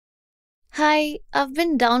Hi, I've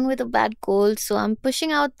been down with a bad cold, so I'm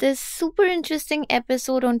pushing out this super interesting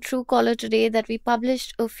episode on Truecaller today that we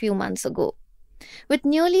published a few months ago. With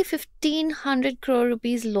nearly 1500 crore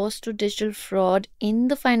rupees lost to digital fraud in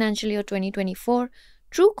the financial year 2024,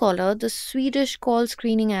 Truecaller, the Swedish call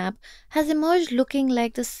screening app, has emerged looking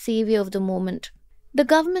like the savior of the moment. The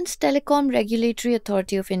government's Telecom Regulatory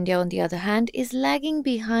Authority of India, on the other hand, is lagging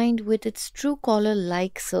behind with its Truecaller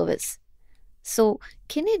like service. So,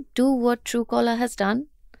 can it do what Truecaller has done?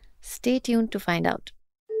 Stay tuned to find out.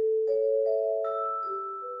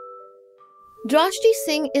 Drashti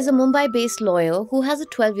Singh is a Mumbai based lawyer who has a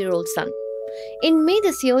 12-year-old son. In May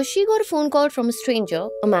this year, she got a phone call from a stranger,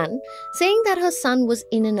 a man, saying that her son was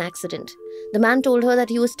in an accident. The man told her that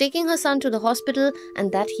he was taking her son to the hospital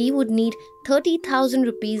and that he would need 30,000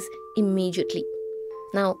 rupees immediately.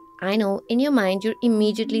 Now, I know in your mind you're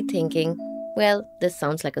immediately thinking, well, this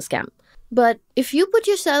sounds like a scam. But if you put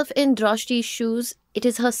yourself in Drashti's shoes, it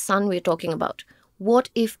is her son we're talking about. What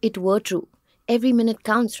if it were true? Every minute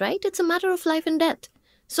counts, right? It's a matter of life and death.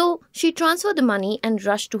 So she transferred the money and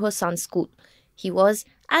rushed to her son's school. He was,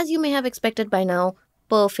 as you may have expected by now,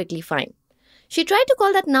 perfectly fine. She tried to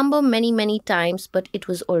call that number many times, but it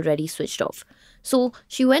was already switched off. So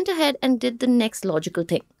she went ahead and did the next logical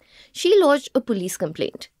thing. She lodged a police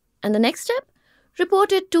complaint. And the next step?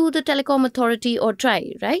 Report it to the telecom authority or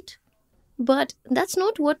Trai, right? But that's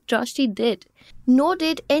not what Drashti did, nor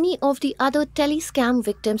did any of the other tele-scam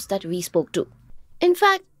victims that we spoke to. In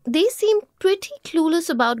fact, they seemed pretty clueless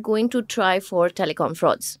about going to try for telecom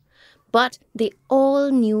frauds. But they all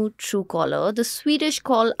knew Truecaller, the Swedish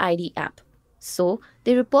call ID app. So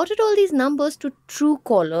they reported all these numbers to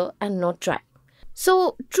Truecaller and not Trai.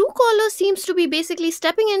 So Truecaller seems to be basically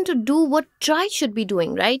stepping in to do what Trai should be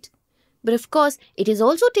doing, right? But of course, it is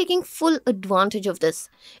also taking full advantage of this.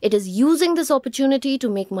 It is using this opportunity to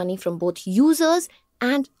make money from both users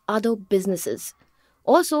and other businesses.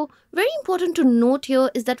 Also, very important to note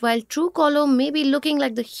here is that while Truecaller may be looking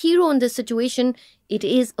like the hero in this situation, it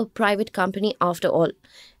is a private company after all.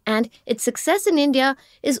 And its success in India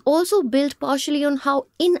is also built partially on how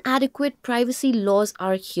inadequate privacy laws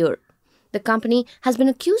are here. The company has been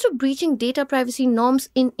accused of breaching data privacy norms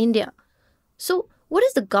in India. So, what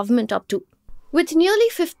is the government up to? With nearly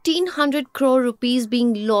 1500 crore rupees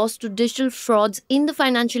being lost to digital frauds in the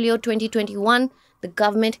financial year 2021, the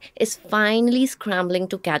government is finally scrambling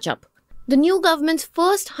to catch up. The new government's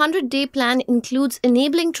first 100-day plan includes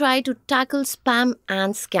enabling Trai to tackle spam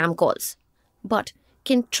and scam calls. But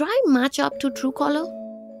can Trai match up to Truecaller?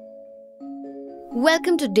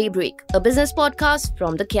 Welcome to Daybreak, a business podcast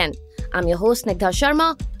from the Ken. I'm your host Nigdha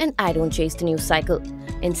Sharma and I don't chase the news cycle.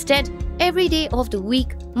 Instead, every day of the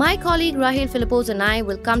week, my colleague Rahel Philippos and I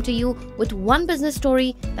will come to you with one business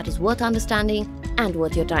story that is worth understanding and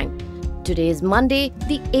worth your time. Today is Monday,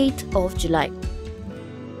 the 8th of July.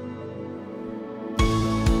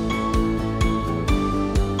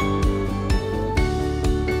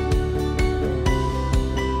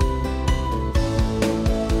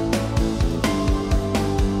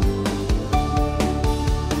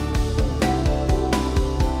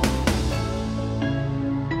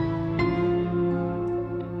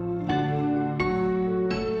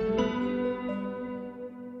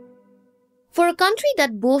 For a country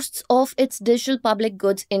that boasts of its digital public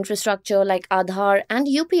goods infrastructure like Aadhar and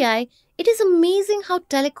UPI, it is amazing how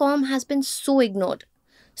telecom has been so ignored.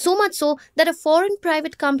 So much so that a foreign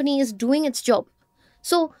private company is doing its job.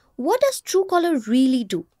 So, what does Truecaller really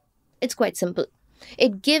do? It's quite simple.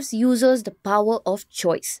 It gives users the power of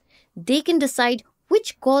choice. They can decide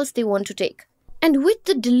which calls they want to take. And with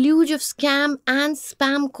the deluge of scam and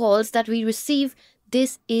spam calls that we receive,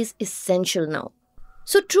 this is essential now.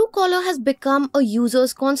 So Truecaller has become a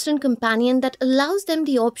user's constant companion that allows them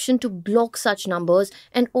the option to block such numbers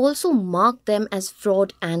and also mark them as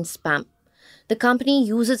fraud and spam. The company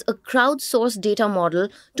uses a crowdsourced data model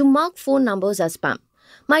to mark phone numbers as spam.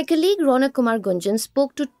 My colleague Ronak Kumar Gunjan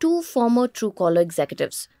spoke to two former Truecaller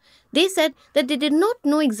executives. They said that they did not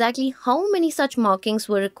know exactly how many such markings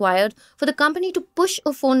were required for the company to push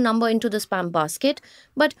a phone number into the spam basket,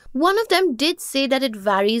 but one of them did say that it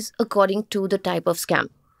varies according to the type of scam.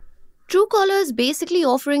 Truecaller is basically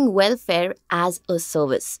offering welfare as a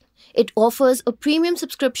service. It offers a premium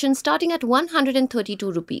subscription starting at 132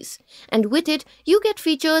 rupees, and with it, you get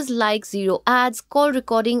features like zero ads, call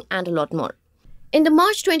recording, and a lot more. In the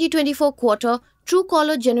March 2024 quarter,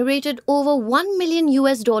 Truecaller generated over $1 million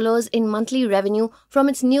in monthly revenue from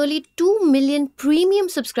its nearly 2 million premium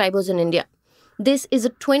subscribers in India. This is a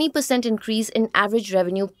 20% increase in average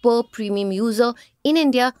revenue per premium user in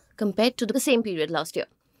India compared to the same period last year.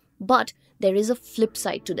 But there is a flip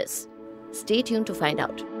side to this. Stay tuned to find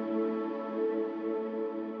out.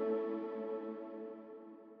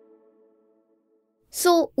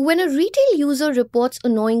 So, when a retail user reports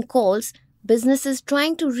annoying calls, businesses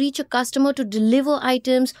trying to reach a customer to deliver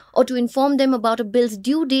items or to inform them about a bill's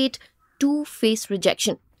due date to face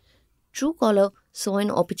rejection. Truecaller saw an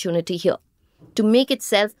opportunity here to make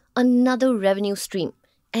itself another revenue stream,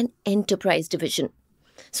 an enterprise division.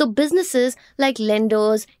 So businesses like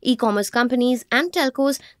lenders, e-commerce companies and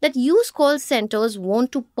telcos that use call centers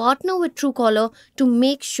want to partner with Truecaller to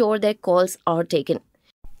make sure their calls are taken.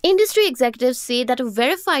 Industry executives say that a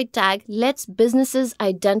verified tag lets businesses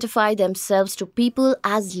identify themselves to people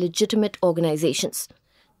as legitimate organizations.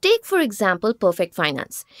 Take, for example, Perfect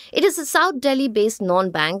Finance. It is a South Delhi-based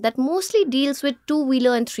non-bank that mostly deals with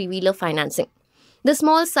two-wheeler and three-wheeler financing. The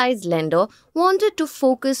small-sized lender wanted to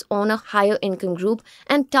focus on a higher income group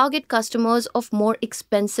and target customers of more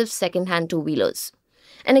expensive second-hand two-wheelers.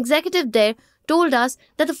 An executive there told us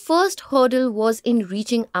that the first hurdle was in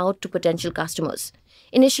reaching out to potential customers.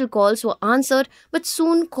 Initial calls were answered, but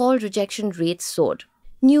soon call rejection rates soared.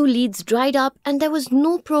 New leads dried up and there was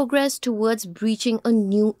no progress towards breaching a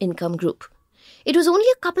new income group. It was only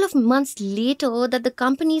a couple of months later that the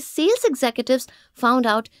company's sales executives found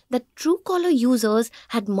out that Truecaller users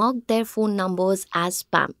had marked their phone numbers as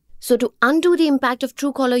spam. So to undo the impact of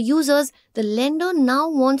Truecaller users, the lender now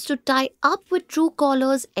wants to tie up with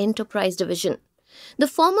Truecaller's enterprise division. The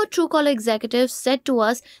former Truecaller executive said to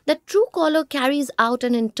us that Truecaller carries out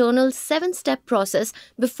an internal 7-step process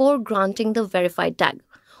before granting the verified tag.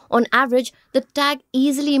 On average, the tag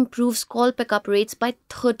easily improves call pickup rates by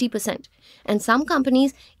 30%, and some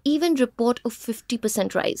companies even report a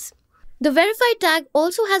 50% rise. The verified tag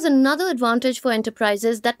also has another advantage for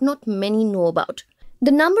enterprises that not many know about.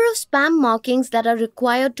 The number of spam markings that are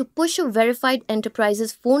required to push a verified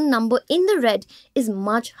enterprise's phone number in the red is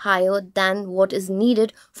much higher than what is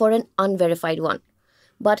needed for an unverified one.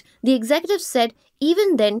 But the executive said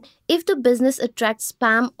even then, if the business attracts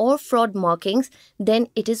spam or fraud markings, then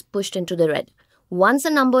it is pushed into the red. Once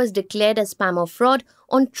a number is declared as spam or fraud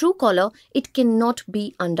on Truecaller, it cannot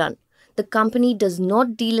be undone. The company does not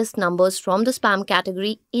delist numbers from the spam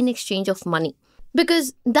category in exchange of money,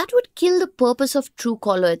 because that would kill the purpose of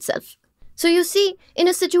Truecaller itself. So you see, in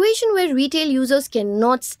a situation where retail users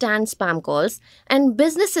cannot stand spam calls and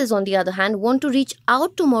businesses on the other hand want to reach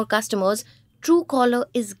out to more customers, Truecaller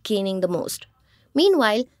is gaining the most.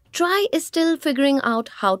 Meanwhile, Trai is still figuring out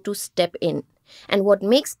how to step in. And what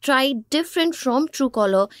makes Trai different from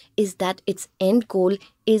Truecaller is that its end goal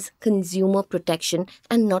is consumer protection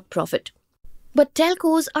and not profit. But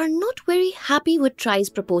telcos are not very happy with Trai's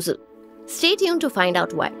proposal. Stay tuned to find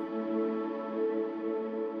out why.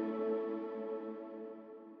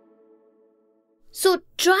 So,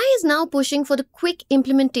 Trai is now pushing for the quick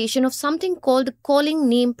implementation of something called the Calling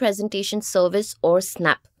Name Presentation Service or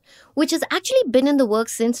CNAP, which has actually been in the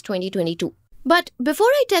works since 2022. But before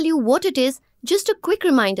I tell you what it is, just a quick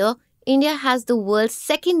reminder, India has the world's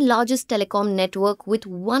second largest telecom network with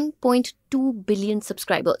 1.2 billion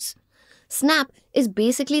subscribers. CNAP is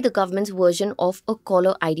basically the government's version of a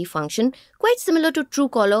caller ID function, quite similar to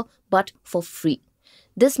Truecaller but for free.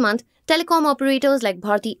 This month, telecom operators like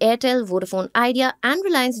Bharti Airtel, Vodafone Idea and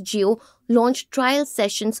Reliance Jio launched trial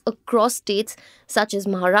sessions across states such as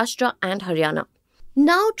Maharashtra and Haryana.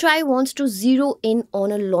 Now Trai wants to zero in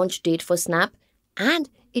on a launch date for CNAP, and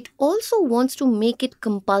it also wants to make it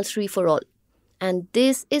compulsory for all. And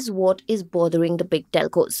this is what is bothering the big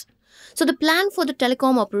telcos. So the plan for the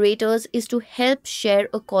telecom operators is to help share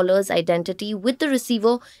a caller's identity with the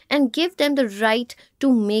receiver and give them the right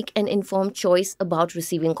to make an informed choice about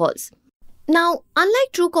receiving calls. Now,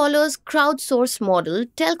 unlike Truecaller's crowdsourced model,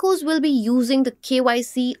 telcos will be using the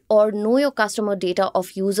KYC or Know Your Customer data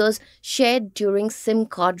of users shared during SIM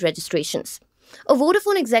card registrations. A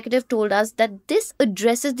Vodafone executive told us that this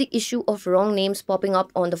addresses the issue of wrong names popping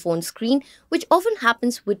up on the phone screen, which often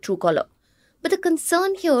happens with Truecaller. But the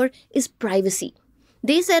concern here is privacy.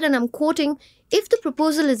 They said, and I'm quoting, "If the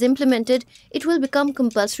proposal is implemented, it will become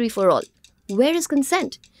compulsory for all. Where is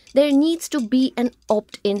consent? There needs to be an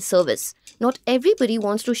opt-in service. Not everybody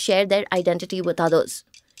wants to share their identity with others."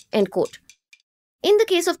 End quote. In the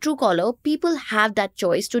case of Truecaller, people have that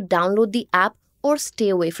choice to download the app or stay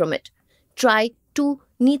away from it. Trai, too,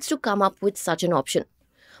 needs to come up with such an option.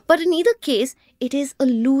 But in either case, it is a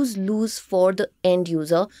lose-lose for the end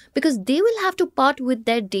user because they will have to part with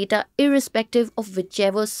their data irrespective of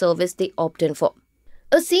whichever service they opt in for.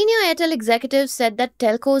 A senior Airtel executive said that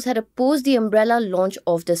telcos had opposed the umbrella launch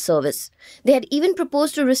of this service. They had even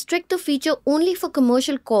proposed to restrict the feature only for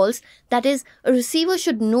commercial calls, that is, a receiver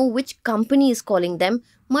should know which company is calling them,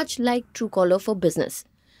 much like Truecaller for business.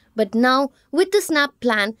 But now, with the Snap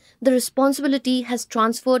plan, the responsibility has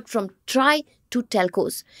transferred from Trai to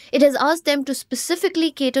telcos. It has asked them to specifically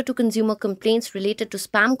cater to consumer complaints related to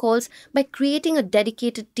spam calls by creating a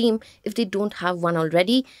dedicated team if they don't have one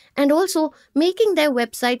already, and also making their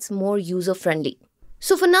websites more user friendly.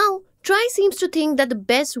 So for now, Trai seems to think that the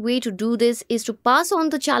best way to do this is to pass on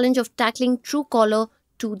the challenge of tackling Truecaller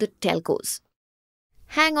to the telcos.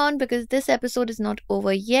 Hang on, because this episode is not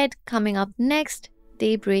over yet. Coming up next,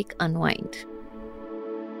 Daybreak Unwind.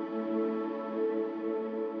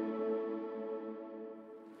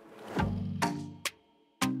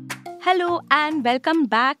 Hello and welcome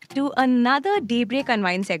back to another Daybreak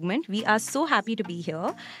Unwind segment. We are so happy to be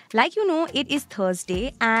here. Like you know, it is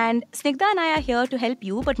Thursday and Snigdha and I are here to help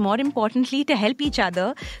you, but more importantly, to help each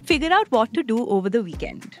other figure out what to do over the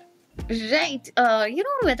weekend. Right.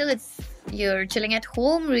 Whether it's you're chilling at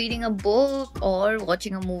home reading a book or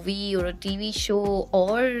watching a movie or a TV show,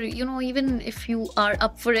 or, even if you are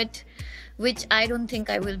up for it, which I don't think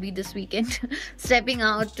I will be this weekend, stepping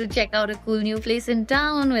out to check out a cool new place in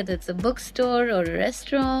town, whether it's a bookstore or a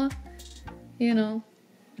restaurant,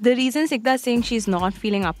 The reason Sigdha is saying she's not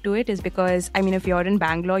feeling up to it is because, if you're in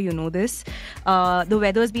Bangalore, you know this. The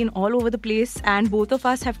weather's been all over the place and both of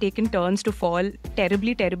us have taken turns to fall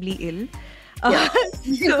terribly, terribly ill. Yeah.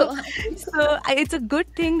 So it's a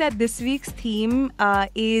good thing that this week's theme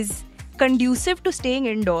is conducive to staying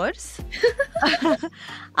indoors.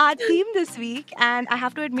 Our theme this week, and I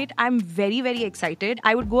have to admit, I'm very, very excited.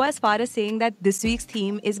 I would go as far as saying that this week's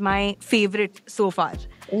theme is my favorite so far.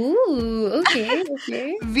 Ooh,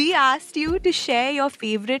 okay. We asked you to share your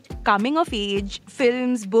favorite coming-of-age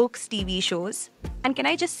films, books, TV shows. And can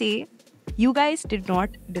I just say, you guys did not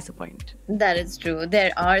disappoint. That is true.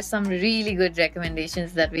 There are some really good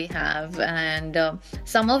recommendations that we have, and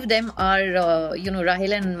some of them are,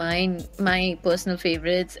 Rahil and my personal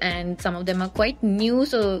favorites, and some of them are quite new,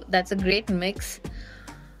 so that's a great mix.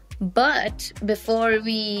 But before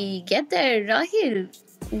we get there, Rahil,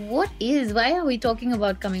 why are we talking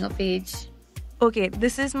about coming of age? Okay,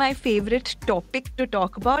 this is my favorite topic to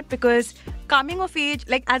talk about because coming of age,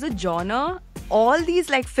 like as a genre, all these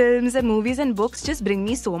like films and movies and books just bring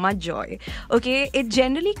me so much joy. Okay, it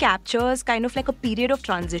generally captures kind of like a period of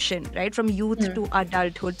transition, right? From youth to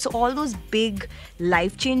adulthood. So all those big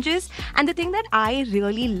life changes. And the thing that I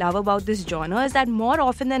really love about this genre is that more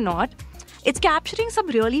often than not, it's capturing some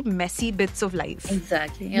really messy bits of life.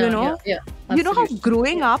 Exactly. Yeah, you know how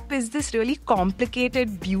growing up is this really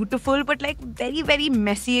complicated, beautiful, but like very, very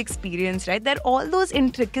messy experience, right? There are all those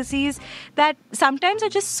intricacies that sometimes are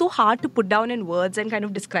just so hard to put down in words and kind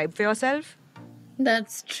of describe for yourself.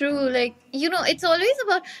 That's true. Like, it's always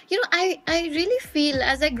about, I really feel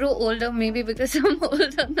as I grow older, maybe because I'm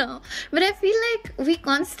older now, but I feel like we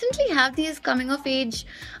constantly have these coming of age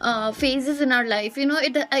phases in our life.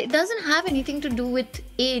 It doesn't have anything to do with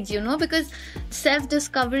age, because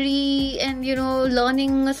self-discovery and,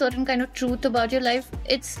 learning a certain kind of truth about your life,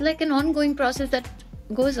 it's like an ongoing process that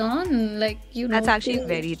goes on, That's actually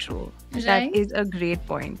very true. Right? That is a great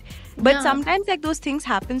point. But sometimes like those things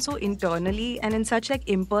happen so internally and in such like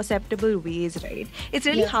imperceptible ways, right? It's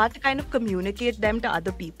really hard to kind of communicate them to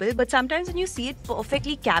other people. But sometimes when you see it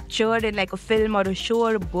perfectly captured in like a film or a show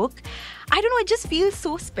or a book, I don't know, it just feels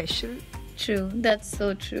so special. True. That's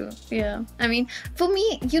so true. Yeah. For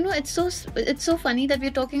me, it's so funny that we're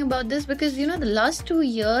talking about this because, the last 2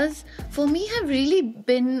 years for me have really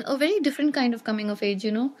been a very different kind of coming of age,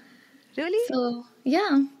 Really? So,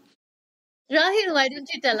 yeah. Rahil, why don't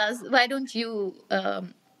you tell us? Why don't you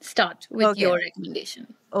start with your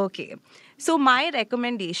recommendation? Okay. So my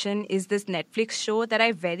recommendation is this Netflix show that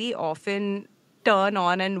I very often turn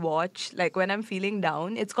on and watch like when I'm feeling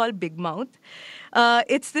down. It's called Big Mouth.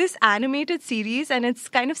 It's this animated series and it's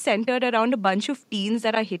kind of centered around a bunch of teens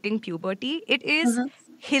that are hitting puberty. It is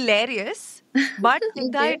hilarious, but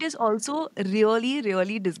it is also really,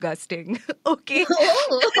 really disgusting. Okay.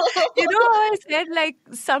 You know how I said like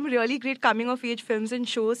some really great coming of age films and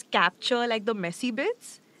shows capture like the messy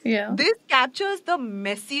bits? Yeah. This captures the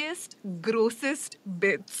messiest, grossest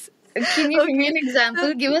bits. Can you give me an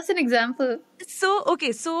example? Give us an example.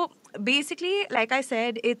 So basically, like I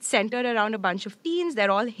said, it's centered around a bunch of teens. They're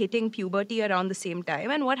all hitting puberty around the same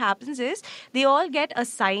time. And what happens is they all get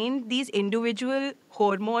assigned these individual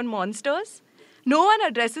hormone monsters. No one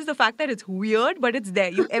addresses the fact that it's weird, but it's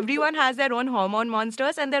there. Everyone has their own hormone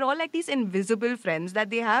monsters and they're all like these invisible friends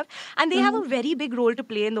that they have. And they have a very big role to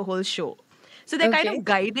play in the whole show. So they're kind of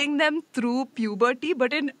guiding them through puberty,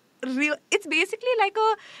 but in real, it's basically like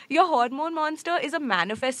your hormone monster is a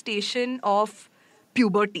manifestation of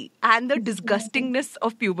puberty and the disgustingness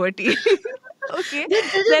of puberty. Okay. There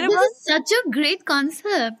This are is such a great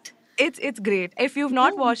concept. it's great. If you've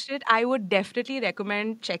not Yeah. watched it, I would definitely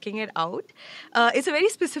recommend checking it out. It's a very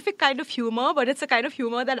specific kind of humor, but it's a kind of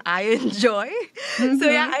humor that I enjoy. So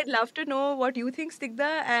yeah, Mm-hmm. I'd love to know what you think, Stigda,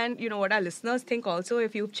 and what our listeners think also.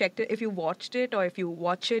 If you've checked it, if you watched it, or if you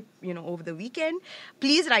watch it, over the weekend,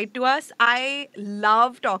 please write to us. I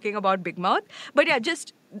love talking about Big Mouth, but yeah,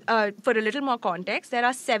 just for a little more context, there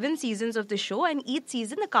are 7 seasons of the show, and each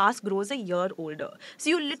season the cast grows a year older. So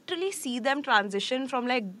you literally see them transition from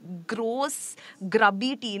like gross,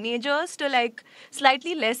 grubby teenagers to like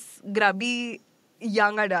slightly less grubby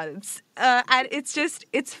young adults. And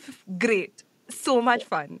it's great. So much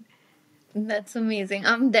fun. That's amazing.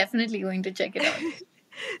 I'm definitely going to check it out.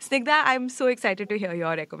 Snigdha, I'm so excited to hear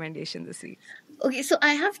your recommendation this week. Okay, so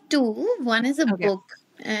I have two. One is a Okay. book,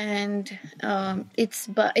 and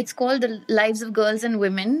it's called "The Lives of Girls and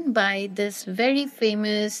Women" by this very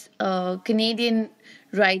famous Canadian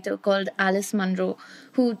writer called Alice Munro,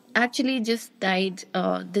 who actually just died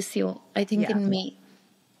this year, I think Yeah. in May.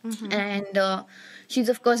 Mm-hmm. And she's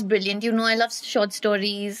of course brilliant. I love short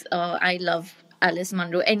stories. I love Alice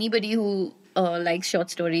Munro. Anybody who likes short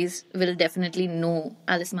stories will definitely know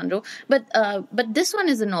Alice Munro. But this one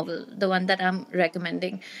is a novel, the one that I'm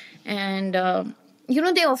recommending. And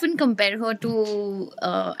they often compare her to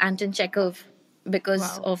Anton Chekhov because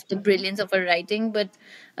Wow. of the brilliance of her writing. But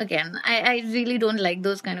again, I really don't like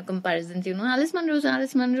those kind of comparisons. Alice Munro is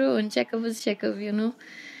Alice Munro and Chekhov is Chekhov.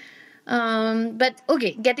 But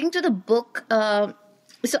okay, getting to the book.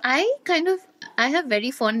 So I have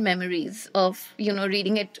very fond memories of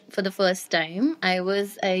reading it for the first time.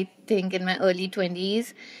 I think in my early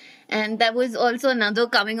 20s, and that was also another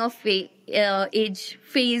coming of age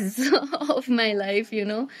phase of my life.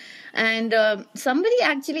 And somebody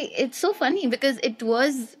actually, it's so funny because it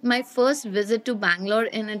was my first visit to Bangalore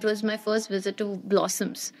and it was my first visit to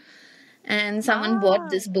Blossoms, and someone bought Ah.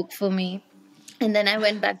 this book for me, and then I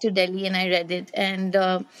went back to Delhi and I read it. And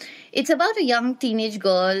it's about a young teenage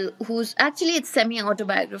girl who's actually, it's semi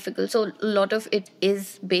autobiographical. So a lot of it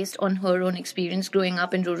is based on her own experience growing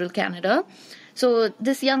up in rural Canada. So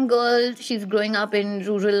this young girl, she's growing up in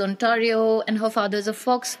rural Ontario, and her father's a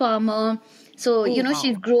fox farmer. So, Oh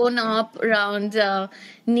she's wow. grown Okay. up around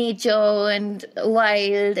nature and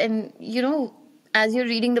wild. And, as you're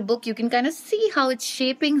reading the book, you can kind of see how it's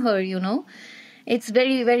shaping her. It's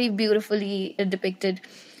very, very beautifully depicted.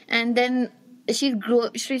 And then she's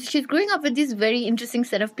growing up with this very interesting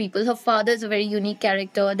set of people. Her father is a very unique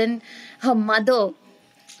character. Then her mother,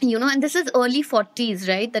 and this is early 40s,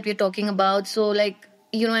 right, that we're talking about. So, like,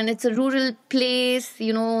 and it's a rural place,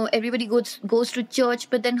 everybody goes to church,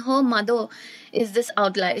 but then her mother is this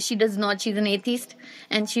outlier. She's an atheist,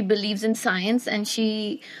 and she believes in science, and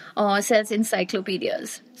she sells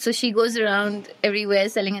encyclopedias. So she goes around everywhere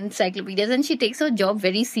selling encyclopedias, and she takes her job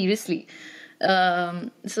very seriously.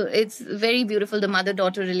 So it's very beautiful, the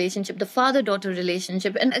mother-daughter relationship, the father-daughter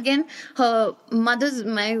relationship. And again, her mother's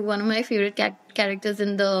one of my favorite characters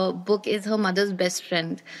in the book is her mother's best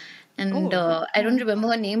friend. And Oh. I don't remember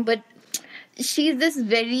her name, but she's this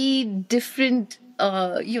very different,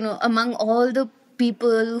 among all the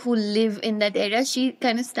people who live in that area. She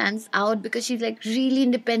kind of stands out because she's like really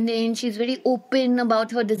independent. She's very open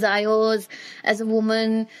about her desires as a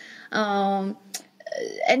woman. Um,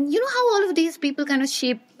 and how all of these people kind of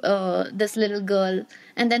shape this little girl.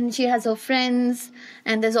 And then she has her friends,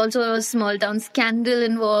 and there's also a small town scandal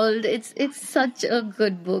involved. It's such a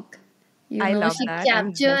good book. I love She that.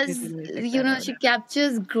 I'm definitely captures, going to check that out. she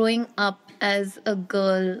captures growing up as a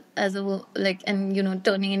girl, like, and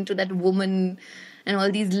turning into that woman, and all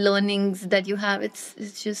these learnings that you have. It's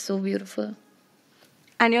just so beautiful.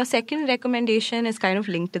 And your second recommendation is kind of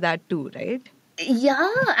linked to that too, right? Yeah,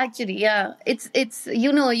 actually, yeah. It's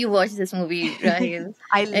you watched this movie, Rahil.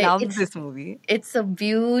 I love It's this movie. it's a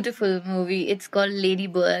beautiful movie. It's called Lady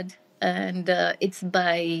Bird, and it's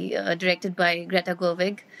directed by Greta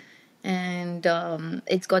Gerwig, and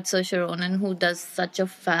it's got Saoirse Ronan, who does such a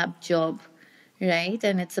fab job, right?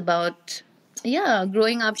 And it's about, yeah,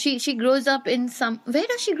 growing up. She grows up in some. Where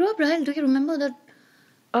does she grow up, Rahil? Do you remember that?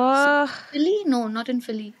 Uh, Philly? No, not in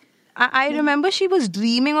Philly. I remember she was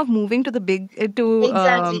dreaming of moving to the big to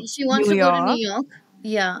Exactly. She wants New to go to New York. York.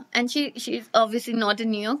 Yeah. And she's obviously not in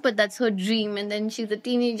New York, but that's her dream. And then she's a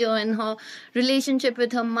teenager, and her relationship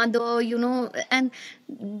with her mother, and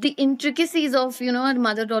the intricacies of, a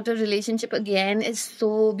mother-daughter relationship again is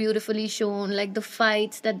so beautifully shown. Like the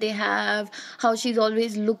fights that they have, how she's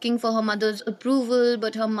always looking for her mother's approval,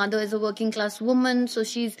 but her mother is a working class woman, so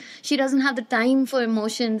she doesn't have the time for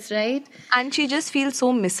emotions, right? And she just feels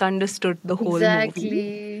so misunderstood the whole movie.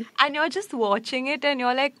 Exactly. And you're just watching it and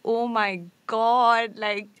you're like, oh my God,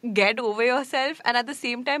 like, get over yourself. And at the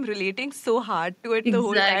same time, relating so hard to it the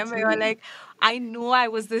whole time. Where you're Exactly. like, I know I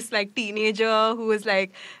was this like teenager who was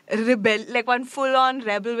like like one full on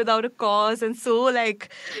rebel without a cause and so like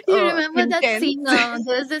You remember that intense. scene?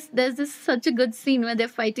 There's this such a good scene where they're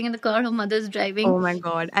fighting in the car. Her mother's driving, Oh my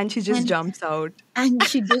God. And she just and jumps out. and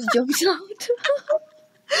she just jumps out.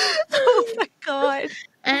 Oh my God.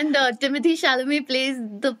 And Timothy Chalamet plays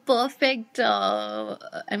the perfect.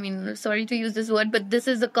 I mean, sorry to use this word, but this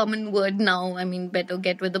is a common word now. I mean, better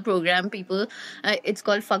get with the program, people. It's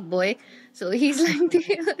called fuckboy. So he's like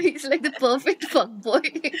he's like the perfect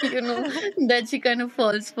fuckboy, that she kind of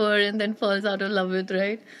falls for and then falls out of love with,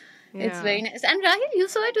 right? It's Yeah. very nice. And Rahil, you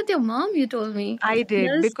saw it with your mom. You told me. I did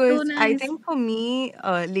That's so because I nice. think for me,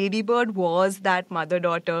 Ladybird was that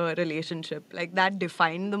mother-daughter relationship. Like that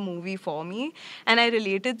defined the movie for me, and I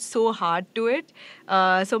related so hard to it.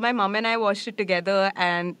 So my mom and I watched it together,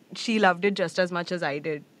 and she loved it just as much as I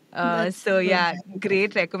did. That's So so yeah, nice.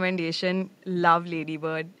 great recommendation. Love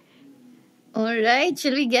Ladybird. All right.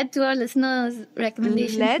 Shall we get to our listeners'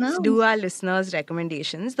 recommendations Let's now? do our listeners'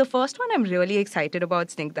 recommendations. The first one I'm really excited about,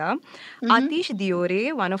 Snigdha. Mm-hmm. Atish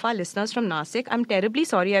Diore, one of our listeners from Nasik. I'm terribly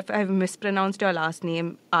sorry if I've mispronounced your last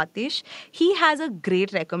name, Atish. He has a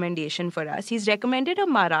great recommendation for us. He's recommended a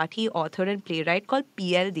Marathi author and playwright called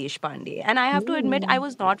P.L. Deshpande. And I have to admit, I Ooh.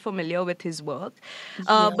 was not familiar with his work.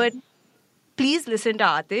 Yeah. But please listen to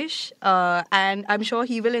Atish, and I'm sure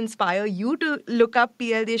he will inspire you to look up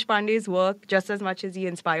P.L. Deshpande's work just as much as he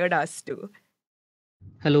inspired us to.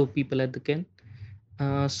 Hello, people at the Ken.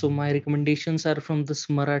 So my recommendations are from this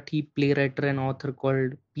Marathi playwright and author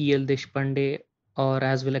called P.L. Deshpande, or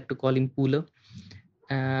as we like to call him Pula.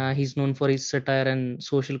 He's known for his satire and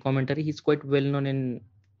social commentary. He's quite well known in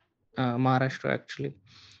Maharashtra actually.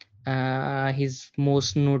 His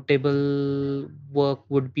most notable work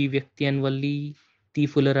would be Vyakti and Valli, ती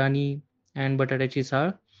Fularani, and Batatachi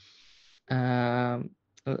Saal.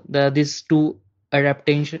 These two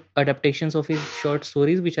adaptations of his short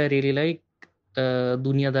stories, which I really like,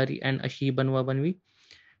 Duniadari and Ashi Banwa Banvi.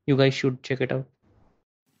 You guys should check it out.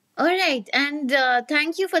 All right, and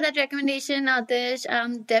thank you for that recommendation, Atish.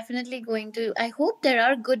 I'm definitely going to. I hope there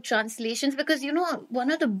are good translations because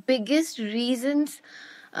one of the biggest reasons,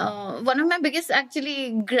 one of my biggest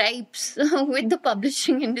actually gripes with the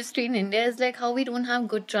publishing industry in India is like how we don't have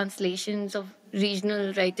good translations of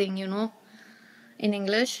regional writing, in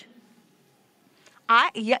English.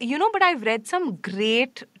 But I've read some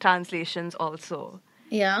great translations also.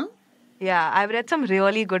 Yeah. Yeah, I've read some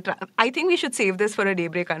really good. I think we should save this for a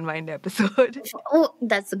Daybreak Unwind episode. Oh,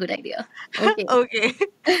 that's a good idea. Okay. Okay,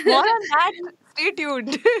 more on that. Stay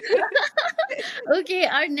tuned. Okay,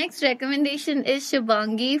 our next recommendation is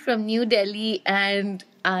Shibangi from New Delhi, and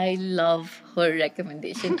I love her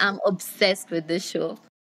recommendation. I'm obsessed with this show.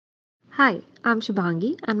 Hi, I'm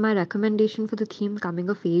Shubhangi, and my recommendation for the theme coming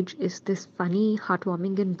of age is this funny,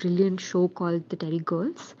 heartwarming, and brilliant show called The Derry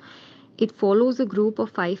Girls. It follows a group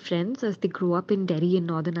of 5 friends as they grow up in Derry in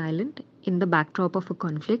Northern Ireland in the backdrop of a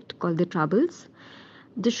conflict called the Troubles.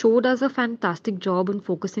 The show does a fantastic job on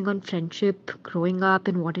focusing on friendship, growing up,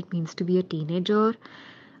 and what it means to be a teenager.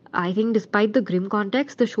 I think, despite the grim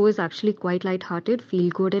context, the show is actually quite light-hearted, feel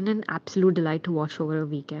good, and an absolute delight to watch over a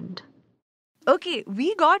weekend. Okay,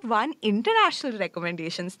 we got one international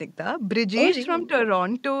recommendation, Snigdha. Oh, Brijesh from really?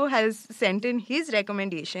 Toronto has sent in his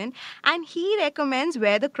recommendation, and he recommends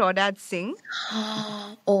Where the Crawdads Sing.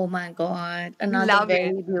 Oh my god, another Love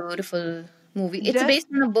it. very beautiful movie. It's Just based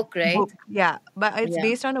on a book, right? book, yeah, but it's Yeah.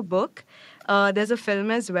 based on a book. There's a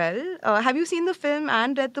film as well. Have you seen the film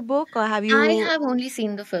and read the book, or have I you? have only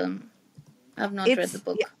seen the film. I've not read the Yeah,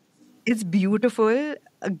 book. it's beautiful.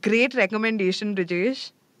 A great recommendation,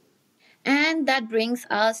 Brijesh. And that brings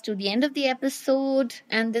us to the end of the episode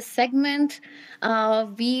and this segment.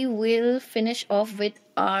 We will finish off with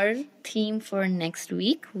our theme for next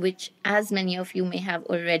week, which, as many of you may have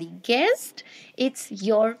already guessed, it's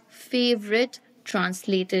your favorite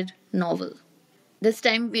translated novel. This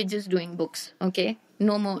time we're just doing books, okay?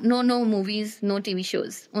 No more, no movies, no TV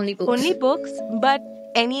shows, only books. Only books, but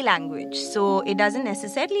any language. So it doesn't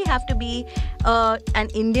necessarily have to be an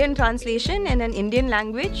Indian translation in an Indian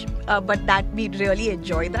language, but that we'd really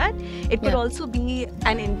enjoy that. It could Yeah. also be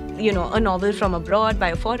a novel from abroad by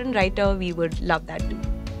a foreign writer. We would love that too.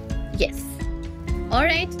 Yes. All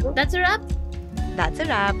right, that's a wrap. That's a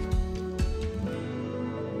wrap.